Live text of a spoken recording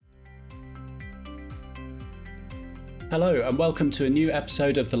Hello and welcome to a new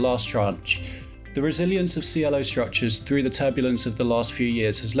episode of The Last Tranche. The resilience of CLO structures through the turbulence of the last few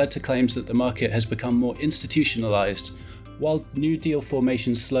years has led to claims that the market has become more institutionalized. While new deal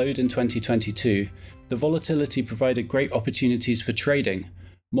formation slowed in 2022, the volatility provided great opportunities for trading.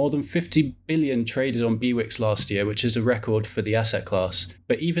 More than 50 billion traded on BWIX last year, which is a record for the asset class.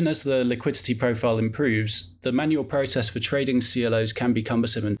 But even as the liquidity profile improves, the manual process for trading CLOs can be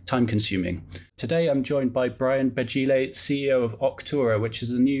cumbersome and time-consuming. Today, I'm joined by Bejile, CEO of Octaura, which is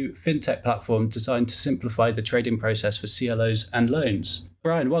a new fintech platform designed to simplify the trading process for CLOs and loans.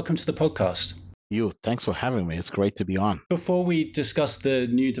 Brian, welcome to the podcast. Thanks for having me. It's great to be on. Before we discuss the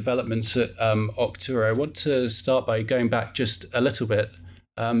new developments at Octaura, I want to start by going back just a little bit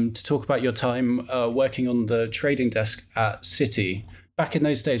to talk about your time working on the trading desk at Citi. Back in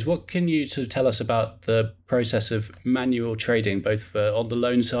those days, what can you sort of tell us about the process of manual trading, both on the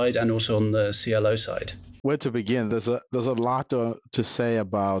loan side and also on the CLO side? Where to begin? There's a lot to say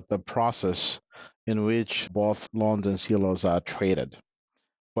about the process in which both loans and CLOs are traded.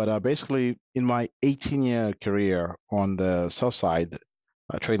 But basically, in my 18-year career on the sell side,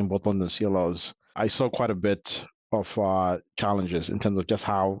 trading both loans and CLOs, I saw quite a bit of challenges in terms of just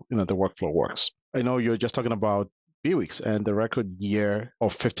how the workflow works. I know you're just talking about BWIX and the record year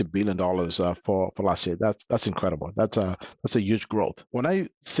of $50 billion for last year. That's incredible. That's a huge growth. When I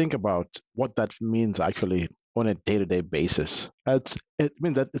think about what that means actually on a day-to-day basis, it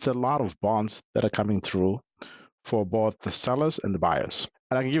means that it's a lot of bonds that are coming through for both the sellers and the buyers.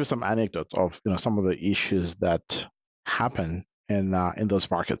 And I can give you some anecdotes of some of the issues that happen in those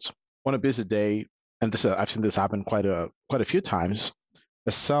markets. On a busy day, and I've seen this happen quite a few times,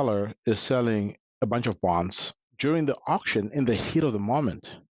 a seller is selling a bunch of bonds. During the auction, in the heat of the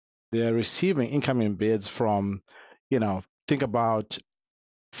moment, they're receiving incoming bids from, think about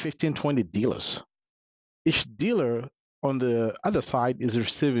 15, 20 dealers. Each dealer on the other side is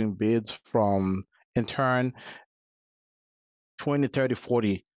receiving bids from, in turn, 20, 30,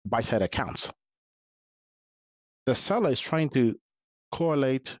 40 buy-side accounts. The seller is trying to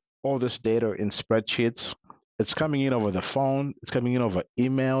correlate all this data in spreadsheets. It's coming in over the phone. It's coming in over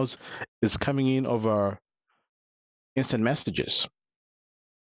emails. It's coming in over instant messages.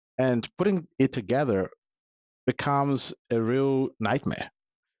 And putting it together becomes a real nightmare.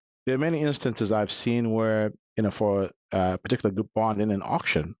 There are many instances I've seen where, for a particular good bond in an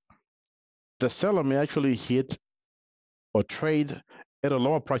auction, the seller may actually hit or trade at a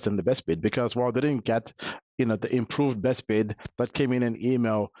lower price than the best bid because, well, they didn't get the improved best bid that came in an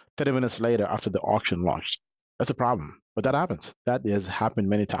email 30 minutes later after the auction launched. That's a problem, but that happens. That has happened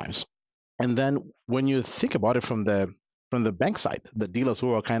many times. And then when you think about it from the bank side, the dealers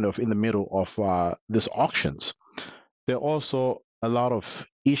who are kind of in the middle of these auctions, there are also a lot of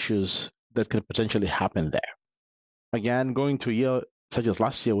issues that can potentially happen there. Again, going to a year such as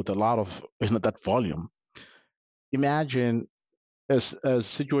last year with a lot of that volume, imagine a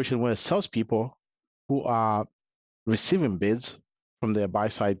situation where salespeople who are receiving bids from their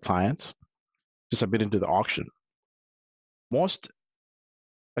buy-side clients to submit into the auction. Most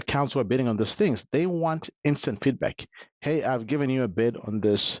accounts who are bidding on these things, they want instant feedback. Hey, I've given you a bid on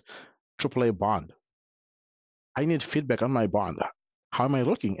this AAA bond. I need feedback on my bond. How am I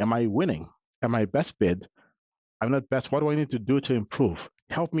looking? Am I winning? Am I best bid? I'm not best. What do I need to do to improve?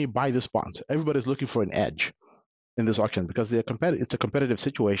 Help me buy this bond. Everybody's looking for an edge in this auction because it's a competitive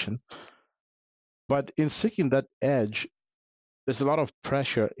situation. But in seeking that edge, there's a lot of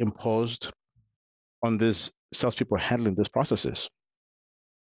pressure imposed on these salespeople handling these processes.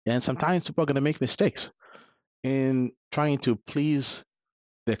 And sometimes people are going to make mistakes in trying to please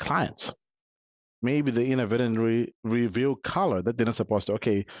their clients. Maybe they inadvertently reveal color that they're not supposed to.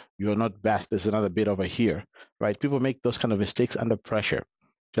 Okay, you're not best. There's another bid over here, right? People make those kind of mistakes under pressure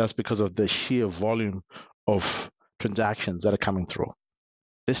just because of the sheer volume of transactions that are coming through.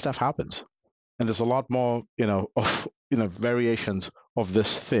 This stuff happens. And there's a lot more, variations of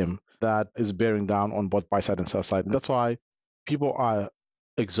this theme that is bearing down on both buy side and sell side. And that's why people are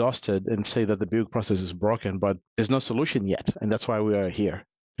exhausted and say that the BWIX process is broken, but there's no solution yet. And that's why we are here.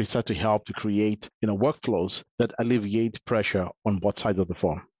 We try to help to create, workflows that alleviate pressure on both sides of the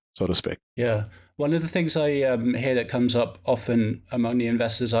phone, so to speak. Yeah. One of the things I hear that comes up often among the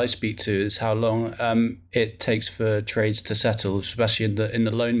investors I speak to is how long it takes for trades to settle, especially in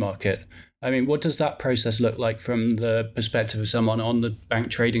the loan market. I mean, what does that process look like from the perspective of someone on the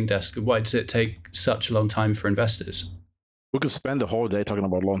bank trading desk? Why does it take such a long time for investors? We could spend the whole day talking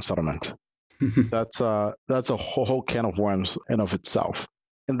about loan settlement. That's a whole can of worms in of itself.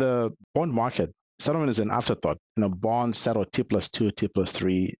 In the bond market, settlement is an afterthought. Bonds settle T+2,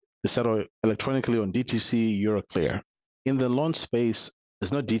 T+3. They settle electronically on DTC, Euroclear. In the loan space,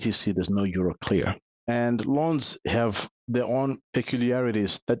 there's no DTC, there's no Euroclear. And loans have their own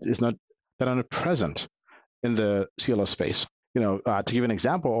peculiarities that are not present in the CLO space. To give an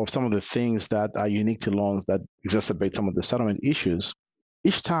example of some of the things that are unique to loans that exacerbate some of the settlement issues,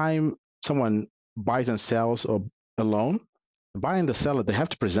 each time someone buys and sells a loan, the buyer and the seller, they have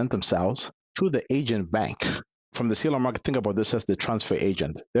to present themselves to the agent bank. From the CLO market, think about this as the transfer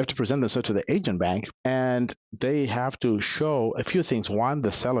agent. They have to present themselves to the agent bank, and they have to show a few things. One,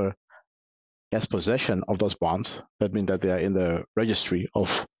 the seller has possession of those bonds. That means that they are in the registry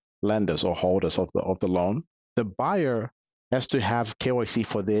of lenders or holders of the loan. The buyer has to have KYC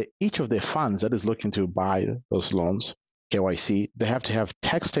for each of their funds that is looking to buy those loans. KYC. They have to have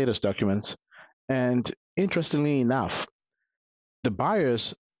tax status documents. And interestingly enough, the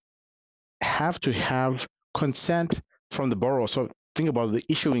buyers have to have consent from the borrower. So think about the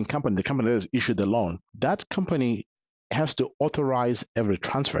issuing company, the company that has issued the loan. That company has to authorize every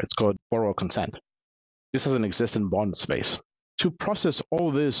transfer. It's called borrower consent. This doesn't exist in bond space. To process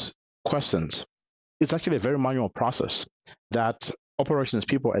all these questions, it's actually a very manual process that operations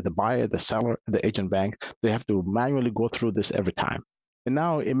people at the buyer, the seller, the agent bank, they have to manually go through this every time. And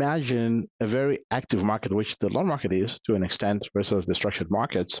now imagine a very active market, which the loan market is to an extent versus the structured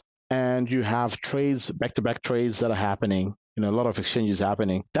markets. And you have trades, back-to-back trades that are happening, a lot of exchanges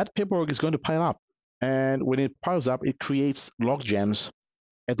happening. That paperwork is going to pile up. And when it piles up, it creates log jams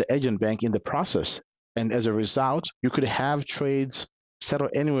at the agent bank in the process. And as a result, you could have trades settle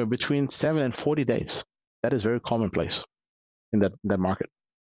anywhere between 7 and 40 days. That is very commonplace in that market.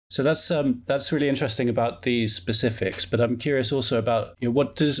 So that's really interesting about these specifics, but I'm curious also about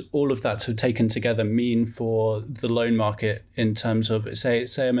what does all of that sort of taken together mean for the loan market in terms of, say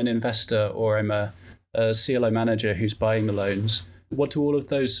I'm an investor or I'm a CLO manager who's buying the loans. What do all of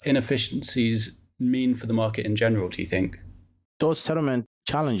those inefficiencies mean for the market in general, do you think? Those settlement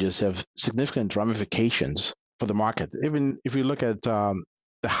challenges have significant ramifications for the market. Even if you look at the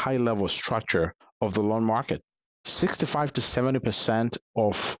high-level structure of the loan market, 65 to 70%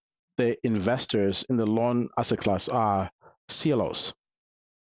 of the investors in the loan asset class are CLOs.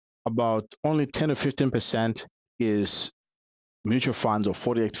 About only 10 to 15% is mutual funds or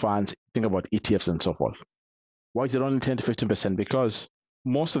 48 funds. Think about ETFs and so forth. Why is it only 10 to 15%? Because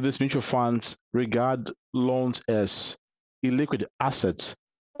most of these mutual funds regard loans as illiquid assets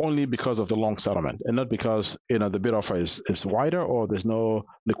only because of the long settlement, and not because the bid offer is wider or there's no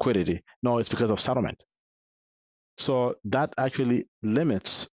liquidity. No, it's because of settlement. So that actually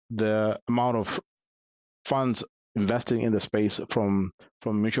limits the amount of funds investing in the space from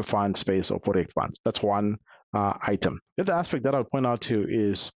mutual fund space or 48 funds. That's one item. The other aspect that I'll point out to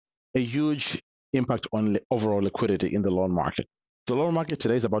is a huge impact on overall liquidity in the loan market. The loan market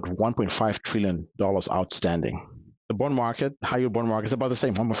today is about $1.5 trillion outstanding. The bond market, high yield bond market, is about the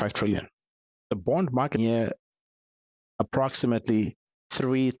same, 1.5 trillion. The bond market here, approximately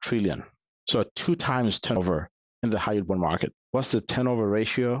 3 trillion. So 2 times turnover in the high yield bond market. What's the turnover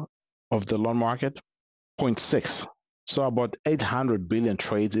ratio of the loan market? 0.6. So about 800 billion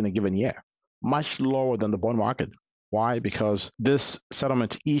trades in a given year, much lower than the bond market. Why? Because this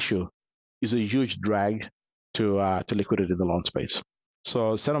settlement issue is a huge drag to liquidity in the loan space.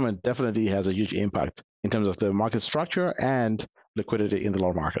 So settlement definitely has a huge impact in terms of the market structure and liquidity in the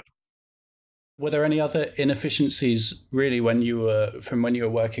loan market. Were there any other inefficiencies really when you were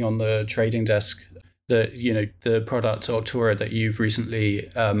working on the trading desk, the product Octaura that you've recently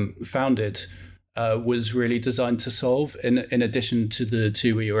founded was really designed to solve in addition to the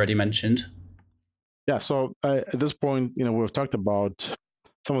two we already mentioned? Yeah, so at this point, we've talked about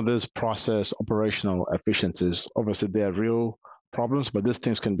some of these process operational efficiencies. Obviously, they are real problems, but these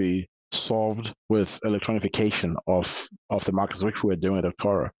things can be solved with electronification of the markets, which we're doing at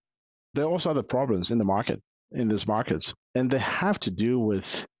Octaura. There are also other problems in these markets, and they have to do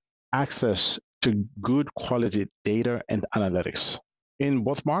with access to good quality data and analytics. In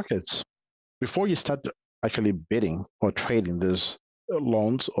both markets, before you start actually bidding or trading these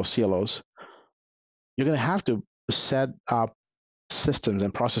loans or CLOs, you're going to have to set up systems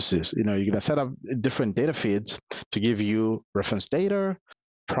and processes. You're going to set up different data feeds to give you reference data,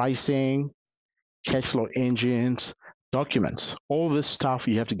 pricing, cash flow engines, documents. All this stuff,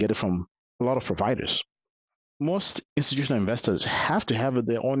 you have to get it from a lot of providers. Most institutional investors have to have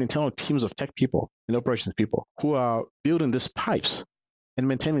their own internal teams of tech people and operations people who are building these pipes and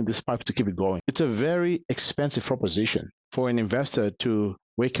maintaining these pipes to keep it going. It's a very expensive proposition for an investor to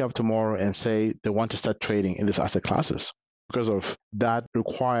wake up tomorrow and say they want to start trading in these asset classes because of that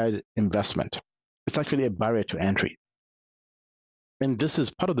required investment. It's actually a barrier to entry. And this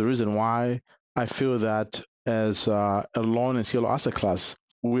is part of the reason why I feel that as a loan and CLO asset class,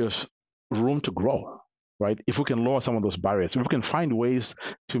 we have room to grow, right? If we can lower some of those barriers, if we can find ways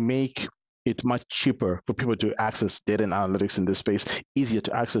to make it much cheaper for people to access data and analytics in this space, easier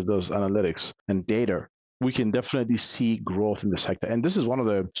to access those analytics and data, we can definitely see growth in the sector. And this is one of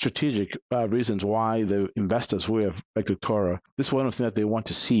the strategic reasons why the investors who have like Octaura, this is one of the things that they want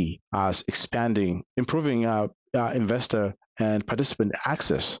to see as expanding, improving investor and participant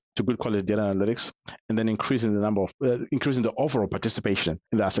access to good quality data analytics, and then increasing the overall participation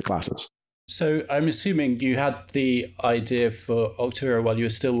in the asset classes. So I'm assuming you had the idea for Octaura while you were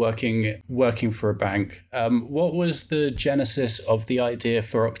still working for a bank. What was the genesis of the idea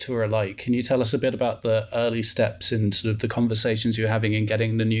for Octaura like? Can you tell us a bit about the early steps in sort of the conversations you were having in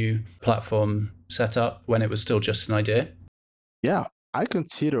getting the new platform set up when it was still just an idea? Yeah, I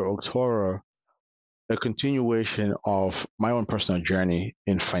consider Octaura a continuation of my own personal journey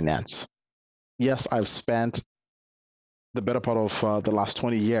in finance. Yes, I've spent the better part of the last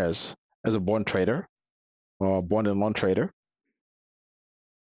 20 years as a bond trader or bond and loan trader.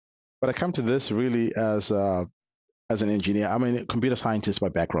 But I come to this really as an engineer. I'm a computer scientist by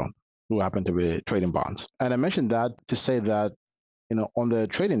background who happened to be trading bonds. And I mentioned that to say that, on the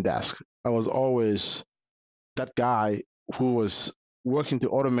trading desk, I was always that guy who was working to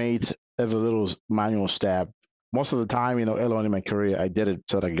automate every little manual step. Most of the time, early on in my career, I did it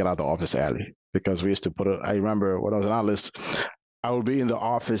so that I could get out of the office early because we used to I remember when I was an analyst, I would be in the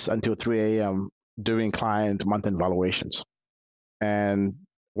office until 3 a.m. doing client month-end valuations. And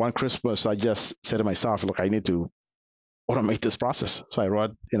one Christmas, I just said to myself, look, I need to automate this process. So I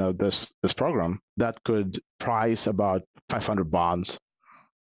wrote, this program that could price about 500 bonds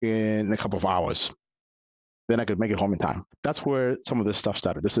in a couple of hours. Then I could make it home in time. That's where some of this stuff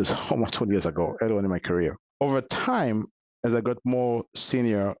started. This is almost 20 years ago, early on in my career. Over time, as I got more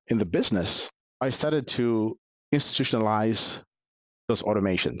senior in the business, I started to institutionalize those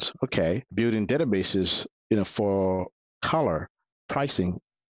automations. Okay, building databases, for color, pricing,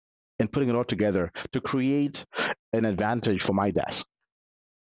 and putting it all together to create an advantage for my desk.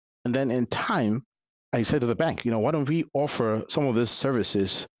 And then in time, I said to the bank, why don't we offer some of these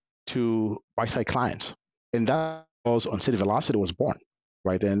services to buy-side clients? And that was on City Velocity was born,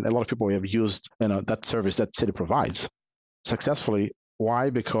 right? And a lot of people have used that service that City provides successfully. Why?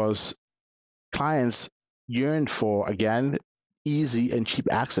 Because clients yearn for, again, easy and cheap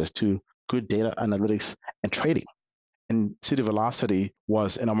access to good data analytics and trading. And City Velocity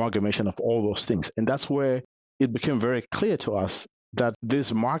was an amalgamation of all those things. And that's where it became very clear to us that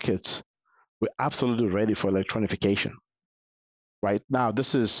these markets were absolutely ready for electronification. Right now,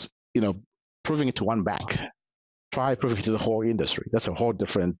 this is, proving it to one bank. Try proving it to the whole industry. That's a whole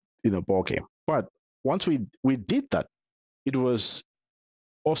different, ball game. But once we did that, it was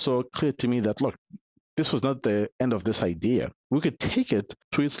also clear to me that, look, this was not the end of this idea. We could take it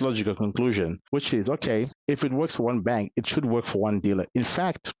to its logical conclusion, which is, okay, if it works for one bank, it should work for one dealer. In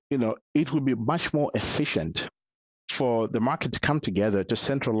fact, it would be much more efficient for the market to come together to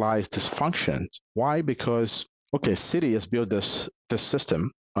centralize this function. Why? Because, okay, Citi has built this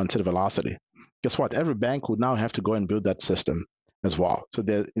system on City Velocity. Guess what? Every bank would now have to go and build that system as well. So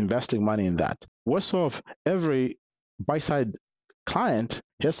they're investing money in that. Worse off, every buy-side client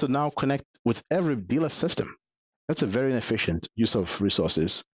has to now connect with every dealer system. That's a very inefficient use of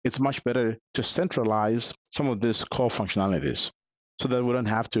resources. It's much better to centralize some of these core functionalities so that we don't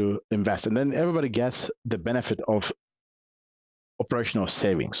have to invest. And then everybody gets the benefit of operational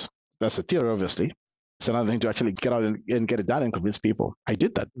savings. That's a theory, obviously. It's another thing to actually get out and get it done and convince people. I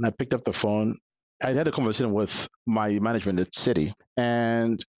did that. And I picked up the phone. I had a conversation with my management at Citi.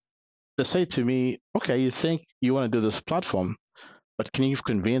 And they say to me, okay, you think you want to do this platform, but can you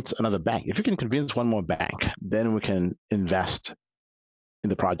convince another bank? If you can convince one more bank, then we can invest in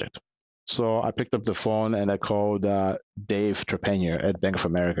the project. So I picked up the phone and I called Dave Trepanier at Bank of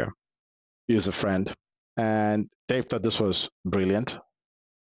America. He is a friend. And Dave thought this was brilliant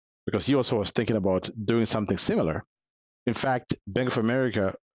because he also was thinking about doing something similar. In fact, Bank of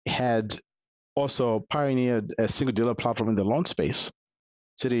America had also pioneered a single dealer platform in the loan space,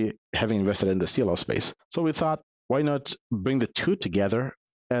 Citi having invested in the CLO space. So we thought, why not bring the two together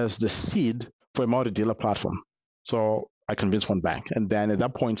as the seed for a multi-dealer platform? So I convinced one bank. And then at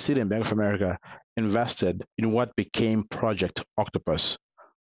that point, Citi and Bank of America invested in what became Project Octopus,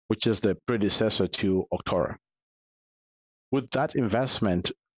 which is the predecessor to Octaura. With that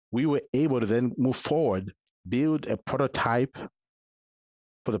investment, we were able to then move forward, build a prototype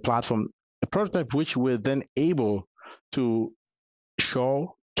for the platform, a prototype which we're then able to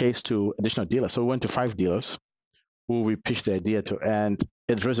showcase to additional dealers. So we went to 5 dealers. who we pitched the idea to, and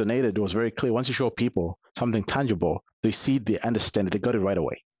it resonated. It was very clear. Once you show people something tangible, they see, they understand it, they got it right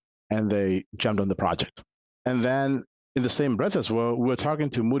away, and they jumped on the project. And then in the same breath as well, we were talking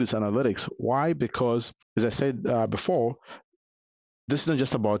to Moody's Analytics. Why? Because, as I said before, this isn't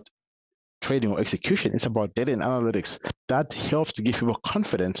just about trading or execution. It's about data and analytics that helps to give people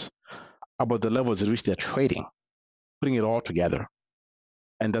confidence about the levels at which they're trading, putting it all together.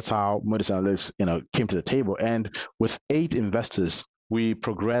 And that's how Moody's Analytics, came to the table. And with 8 investors, we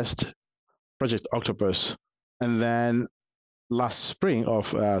progressed Project Octopus. And then last spring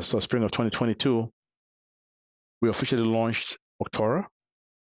of 2022, we officially launched Octaura,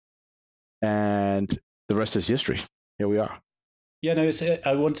 and the rest is history. Here we are. Yeah, no,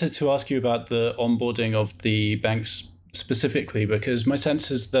 I wanted to ask you about the onboarding of the banks specifically, because my sense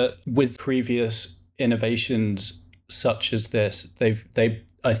is that with previous innovations such as this,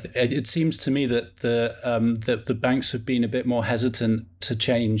 it seems to me that the banks have been a bit more hesitant to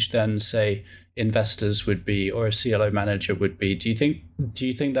change than, say, investors would be or a CLO manager would be. Do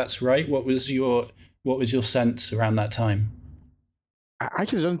you think that's right? What was your sense around that time? I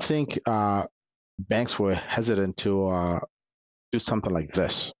actually don't think banks were hesitant to do something like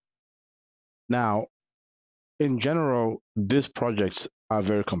this. Now, in general, these projects are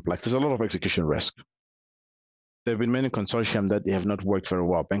very complex. There's a lot of execution risk. There have been many consortium that have not worked very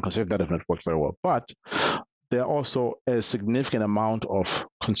well, bank consortium that have not worked very well. But there are also a significant amount of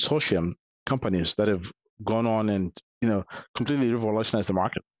consortium companies that have gone on and completely revolutionized the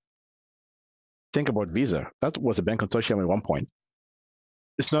market. Think about Visa. That was a bank consortium at one point.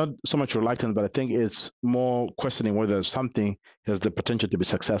 It's not so much reluctant, but I think it's more questioning whether something has the potential to be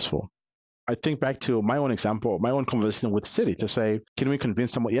successful. I think back to my own example, my own conversation with Citi to say, can we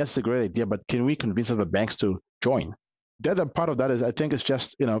convince someone? Yes, it's a great idea, but can we convince other banks to join? The other part of that is, I think it's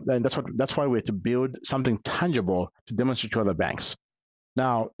just, and that's why we had to build something tangible to demonstrate to other banks.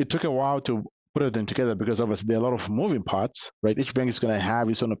 Now, it took a while to put everything together because obviously there are a lot of moving parts, right? Each bank is going to have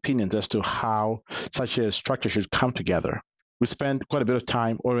its own opinions as to how such a structure should come together. We spent quite a bit of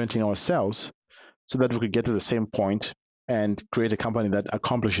time orienting ourselves so that we could get to the same point and create a company that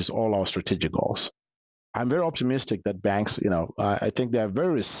accomplishes all our strategic goals. I'm very optimistic that banks, I think they're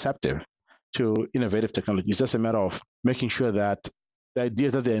very receptive to innovative technology. It's just a matter of making sure that the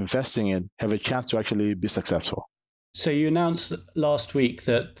ideas that they're investing in have a chance to actually be successful. So you announced last week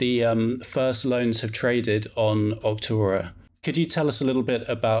that the first loans have traded on Octaura. Could you tell us a little bit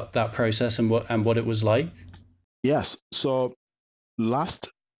about that process and what it was like? Yes. So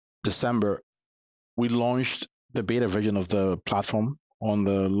last December, we launched the beta version of the platform on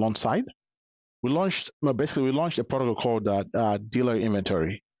the loan side. We launched a protocol called dealer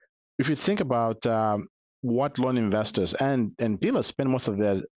inventory. If you think about what loan investors and dealers spend most of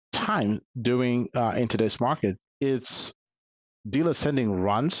their time doing in today's market, it's dealers sending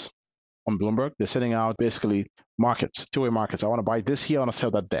runs on Bloomberg. They're sending out basically markets, two-way markets. I want to buy this here, I want to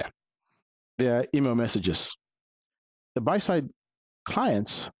sell that there. They're email messages. The buy-side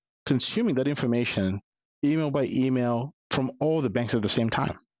clients consuming that information email by email from all the banks at the same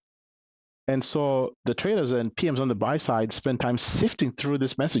time. And so the traders and PMs on the buy side spend time sifting through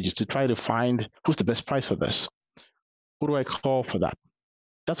these messages to try to find who's the best price for this. Who do I call for that?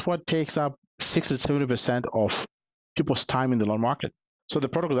 That's what takes up 60 to 70% of people's time in the loan market. So the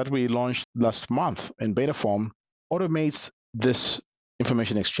protocol that we launched last month in beta form automates this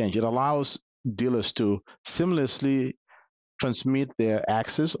information exchange. It allows dealers to seamlessly transmit their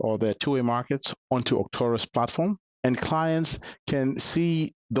access or their two-way markets onto Octaura's platform, and clients can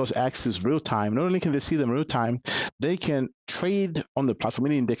see those access real time. Not only can they see them real time, they can trade on the platform,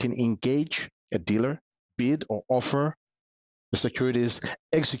 meaning they can engage a dealer, bid or offer the securities,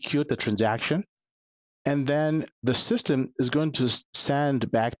 execute the transaction, and then the system is going to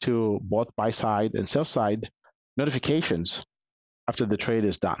send back to both buy side and sell side notifications after the trade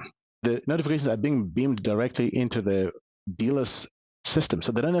is done. The notifications are being beamed directly into the dealer's system,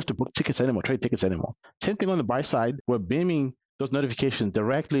 so they don't have to book tickets anymore, trade tickets anymore. Same thing on the buy side, we're beaming those notifications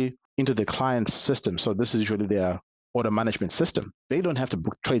directly into the client's system. So this is usually their order management system. They don't have to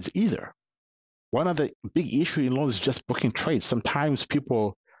book trades either. One of the big issue in loans is just booking trades. Sometimes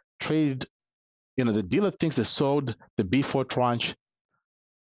people trade, the dealer thinks they sold the B4 tranche,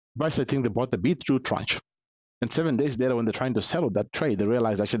 buy side think they bought the B3 tranche. And 7 days later, when they're trying to settle that trade, they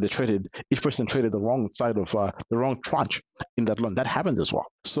realize actually each person traded the wrong side of the wrong tranche in that loan. That happens as well.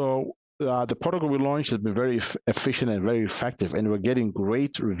 So the protocol we launched has been very efficient and very effective, and we're getting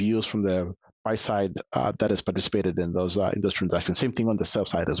great reviews from the buy side that has participated in those transactions. Same thing on the sell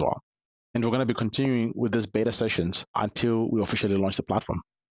side as well. And we're going to be continuing with these beta sessions until we officially launch the platform.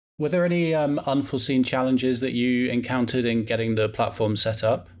 Were there any unforeseen challenges that you encountered in getting the platform set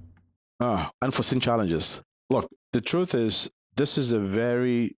up? Unforeseen challenges. Look, the truth is, this is a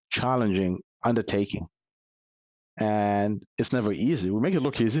very challenging undertaking, and it's never easy. We make it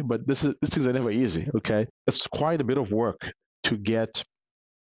look easy, but these things are never easy. Okay, it's quite a bit of work to get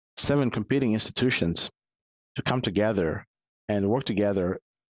 7 competing institutions to come together and work together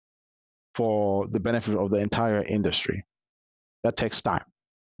for the benefit of the entire industry. That takes time.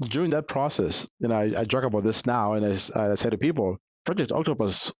 During that process, I joke about this now, and as I say to people, Project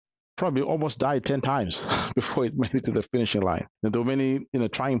Octopus probably almost died 10 times before it made it to the finishing line. And there were many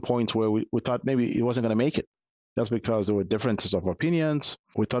trying points where we thought maybe it wasn't going to make it. That's because there were differences of opinions.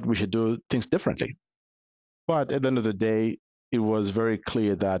 We thought we should do things differently. But at the end of the day, it was very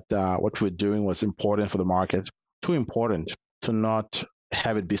clear that what we were doing was important for the market, too important to not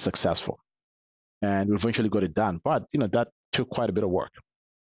have it be successful. And we eventually got it done. But that took quite a bit of work,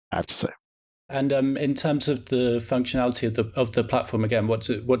 I have to say. And in terms of the functionality of the platform, again, what's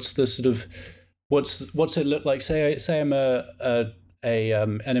the sort of what's it look like? Say I'm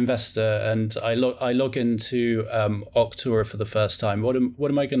an investor and I log into Octaura for the first time. What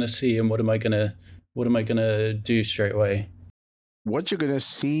am I going to see, and what am I going to do straight away? What you're going to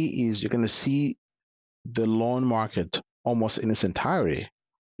see is you're going to see the loan market almost in its entirety.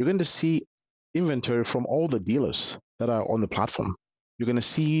 You're going to see inventory from all the dealers that are on the platform. You're going to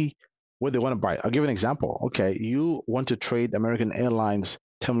see what they want to buy. I'll give an example. Okay, you want to trade American Airlines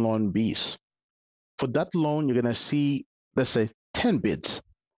term loan Bs. For that loan, you're going to see, let's say, 10 bids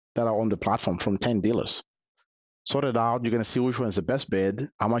that are on the platform from 10 dealers. Sort it out. You're going to see which one is the best bid,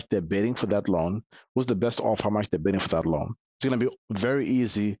 how much they're bidding for that loan, who's the best offer, how much they're bidding for that loan. It's going to be very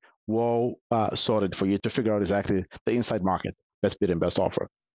easy, well sorted for you to figure out exactly the inside market, best bid and best offer.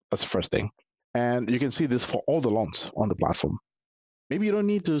 That's the first thing. And you can see this for all the loans on the platform. Maybe you don't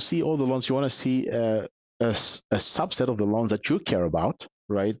need to see all the loans. You want to see a subset of the loans that you care about,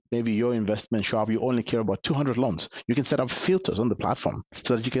 right? Maybe your investment shop, you only care about 200 loans. You can set up filters on the platform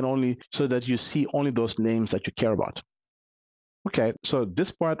so that you see only those names that you care about. Okay, so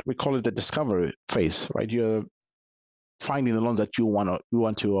this part, we call it the discovery phase, right? You're finding the loans that you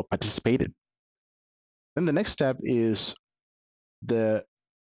want to participate in. Then the next step is the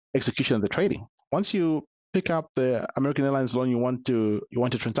execution of the trading. Once you pick up the American Airlines loan you want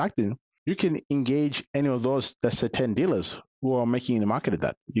to transact in, you can engage any of those, let's say 10 dealers who are making the market at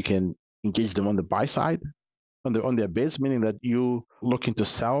that. You can engage them on the buy side, on their bids, meaning that you looking to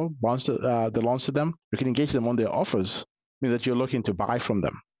sell bonds the loans to them. You can engage them on their offers, meaning that you're looking to buy from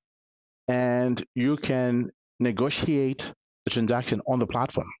them. And you can negotiate the transaction on the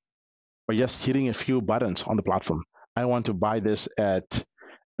platform by just hitting a few buttons on the platform. I want to buy this at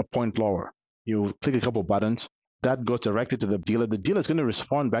a point lower. You click a couple buttons, that goes directly to the dealer. The dealer is going to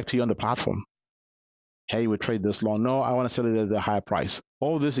respond back to you on the platform. Hey, we trade this loan. No, I want to sell it at a higher price.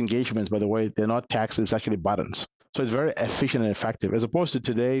 All these engagements, by the way, they're not taxed. It's actually buttons. So it's very efficient and effective. As opposed to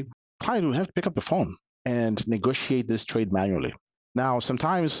today, client will have to pick up the phone and negotiate this trade manually. Now,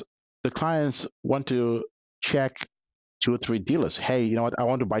 sometimes the clients want to check 2 or 3 dealers. Hey, you know what? I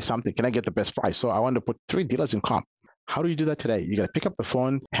want to buy something. Can I get the best price? So I want to put 3 dealers in comp. How do you do that today? You got to pick up the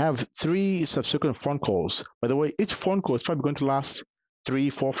phone, have 3 subsequent phone calls. By the way, each phone call is probably going to last 3,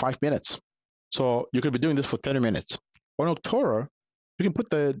 4, 5 minutes. So you could be doing this for 30 minutes. On Octaura, you can put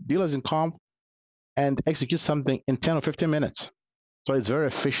the dealers in comp and execute something in 10 or 15 minutes. So it's very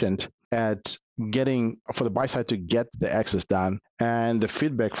efficient at getting for the buy side to get the access done. And the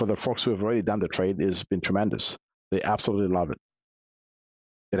feedback for the folks who have already done the trade has been tremendous. They absolutely love it.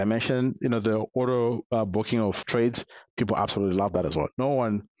 Did I mention, the auto booking of trades? People absolutely love that as well. No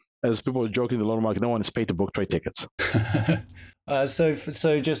one, as people are joking in the loan market, no one is paid to book trade tickets.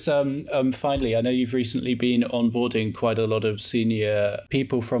 So just finally, I know you've recently been onboarding quite a lot of senior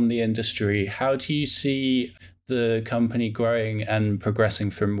people from the industry. How do you see the company growing and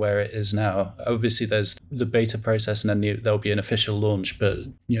progressing from where it is now? Obviously, there's the beta process, and then there'll be an official launch. But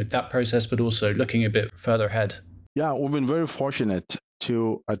that process, but also looking a bit further ahead. Yeah, we've been very fortunate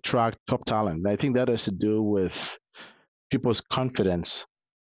to attract top talent. I think that has to do with people's confidence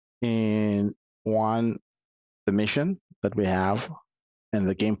in one, the mission that we have and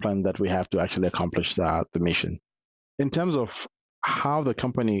the game plan that we have to actually accomplish the mission. In terms of how the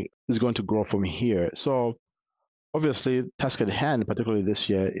company is going to grow from here, so obviously task at hand, particularly this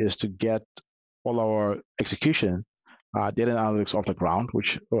year, is to get all our execution, data analytics off the ground,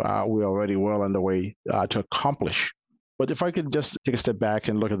 which we're already well underway to accomplish. But if I could just take a step back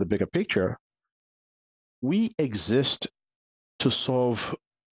and look at the bigger picture, we exist to solve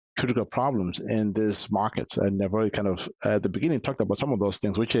critical problems in these markets. And I've already kind of at the beginning talked about some of those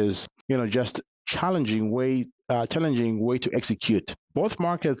things, which is, just challenging way to execute. Both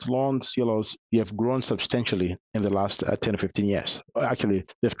markets, loans, CLOs, have grown substantially in the last 10 to 15 years. Actually,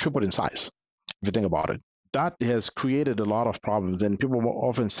 they've tripled in size, if you think about it. That has created a lot of problems, and people will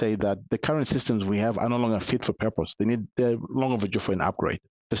often say that the current systems we have are no longer fit for purpose. They're long overdue for an upgrade.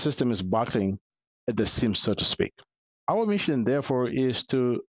 The system is buckling at the seams, so to speak. Our mission, therefore, is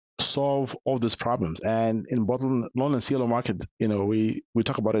to solve all these problems. And in both loan and CLO market, we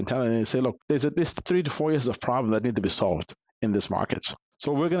talk about it internally and say, look, there's at least 3 to 4 years of problems that need to be solved in these markets.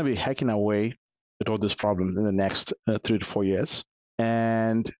 So we're going to be hacking our way at all these problems in the next 3 to 4 years.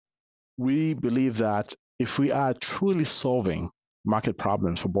 And we believe that if we are truly solving market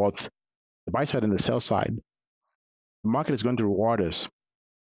problems for both the buy side and the sell side, the market is going to reward us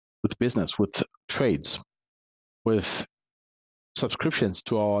with business, with trades, with subscriptions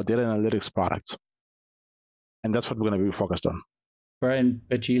to our data analytics products. And that's what we're going to be focused on. Brian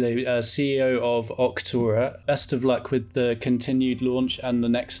Bejile, CEO of Octaura, best of luck with the continued launch and the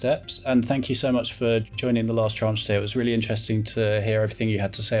next steps. And thank you so much for joining the Last Tranche today. It was really interesting to hear everything you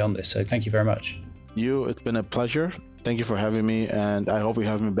had to say on this. So thank you very much. It's been a pleasure. Thank you for having me, and I hope you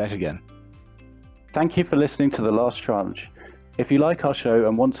have me back again. Thank you for listening to The Last Tranche. If you like our show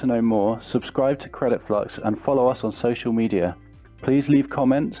and want to know more, subscribe to Credit Flux and follow us on social media. Please leave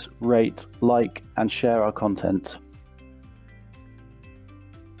comments, rate, like, and share our content.